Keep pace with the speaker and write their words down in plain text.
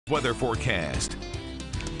weather forecast.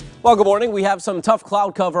 Well, good morning. We have some tough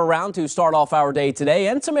cloud cover around to start off our day today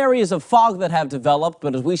and some areas of fog that have developed.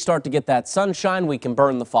 But as we start to get that sunshine, we can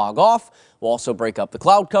burn the fog off. We'll also break up the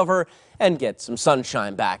cloud cover and get some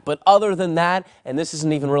sunshine back. But other than that, and this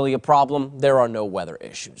isn't even really a problem, there are no weather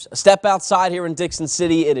issues. A step outside here in Dixon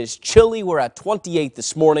City, it is chilly. We're at 28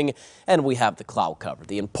 this morning and we have the cloud cover.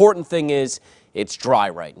 The important thing is it's dry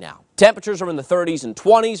right now. Temperatures are in the 30s and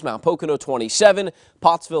 20s. Mount Pocono 27,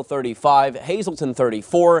 Pottsville 35, Hazleton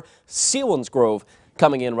 34, Selinsgrove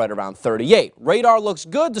coming in right around 38. Radar looks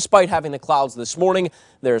good despite having the clouds this morning.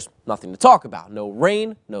 There's nothing to talk about. No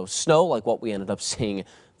rain, no snow like what we ended up seeing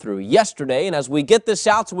through yesterday. And as we get this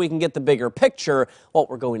out so we can get the bigger picture, what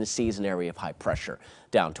we're going to see is an area of high pressure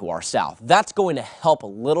down to our south. That's going to help a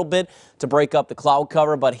little bit to break up the cloud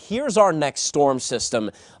cover. But here's our next storm system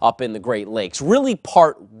up in the Great Lakes. Really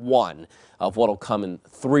part one of what will come in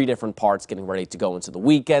three different parts getting ready to go into the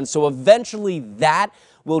weekend. So eventually that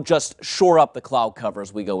will just shore up the cloud cover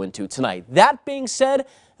as we go into tonight. That being said,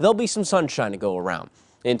 there'll be some sunshine to go around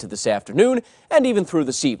into this afternoon and even through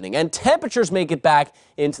this evening. And temperatures make it back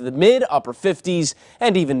into the mid-upper 50s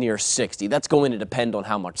and even near 60. That's going to depend on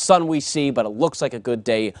how much sun we see, but it looks like a good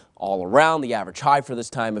day all around. The average high for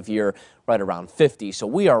this time of year right around 50. So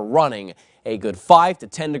we are running a good 5 to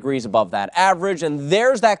 10 degrees above that average. And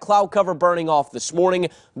there's that cloud cover burning off this morning.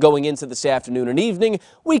 Going into this afternoon and evening,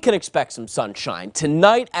 we can expect some sunshine.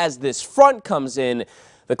 Tonight, as this front comes in,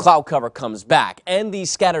 the cloud cover comes back and these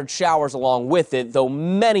scattered showers along with it, though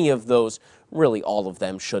many of those, really all of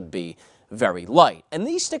them, should be very light. And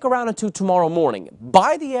these stick around until tomorrow morning.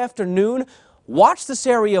 By the afternoon, watch this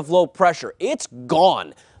area of low pressure. It's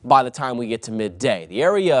gone by the time we get to midday. The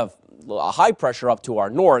area of high pressure up to our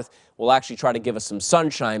north will actually try to give us some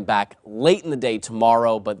sunshine back late in the day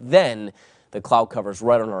tomorrow, but then the cloud cover's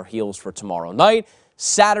right on our heels for tomorrow night.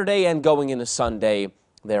 Saturday and going into Sunday,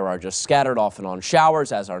 there are just scattered off and on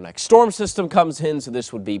showers as our next storm system comes in. So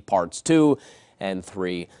this would be parts 2 and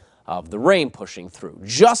 3 of the rain pushing through.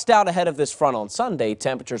 Just out ahead of this front on Sunday,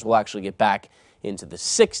 temperatures will actually get back into the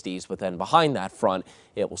 60s. But then behind that front,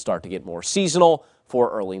 it will start to get more seasonal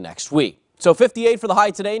for early next week. So 58 for the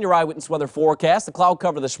high today in your Eyewitness weather forecast. The cloud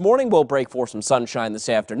cover this morning will break for some sunshine this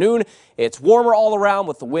afternoon. It's warmer all around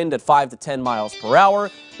with the wind at 5 to 10 miles per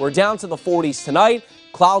hour. We're down to the 40s tonight.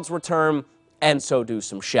 Clouds return, and so do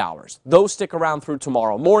some showers. Those stick around through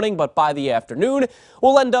tomorrow morning, but by the afternoon,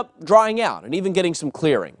 we'll end up drying out and even getting some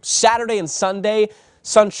clearing. Saturday and Sunday,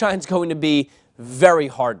 sunshine's going to be very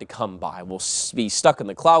hard to come by. We'll be stuck in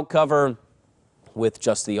the cloud cover with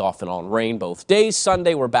just the off and on rain both days.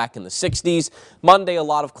 Sunday, we're back in the 60s. Monday, a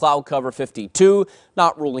lot of cloud cover, 52.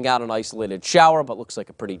 Not ruling out an isolated shower, but looks like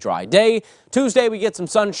a pretty dry day. Tuesday, we get some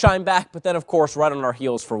sunshine back, but then, of course, right on our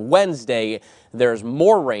heels for Wednesday, there's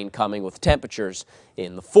more rain coming with temperatures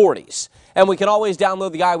in the 40s. And we can always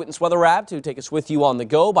download the Eyewitness Weather app to take us with you on the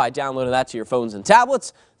go by downloading that to your phones and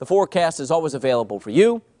tablets. The forecast is always available for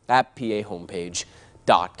you at PAHomepage.com.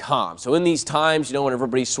 So in these times, when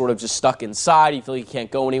everybody's sort of just stuck inside, you feel you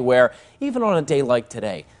can't go anywhere, even on a day like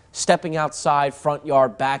today, stepping outside, front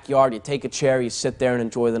yard, backyard, you take a chair, you sit there and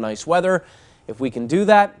enjoy the nice weather. If we can do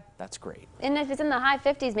that, that's great. And if it's in the high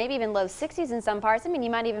 50s, maybe even low 60s in some parts, I mean,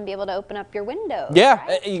 you might even be able to open up your windows. Yeah,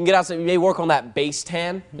 right? You can get outside. You may work on that base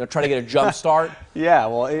tan, try to get a jump start. Yeah,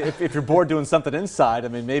 well, if you're bored doing something inside, I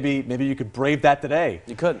mean, maybe you could brave that today.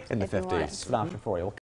 You could. In the If you 50s. want. It's an option for you.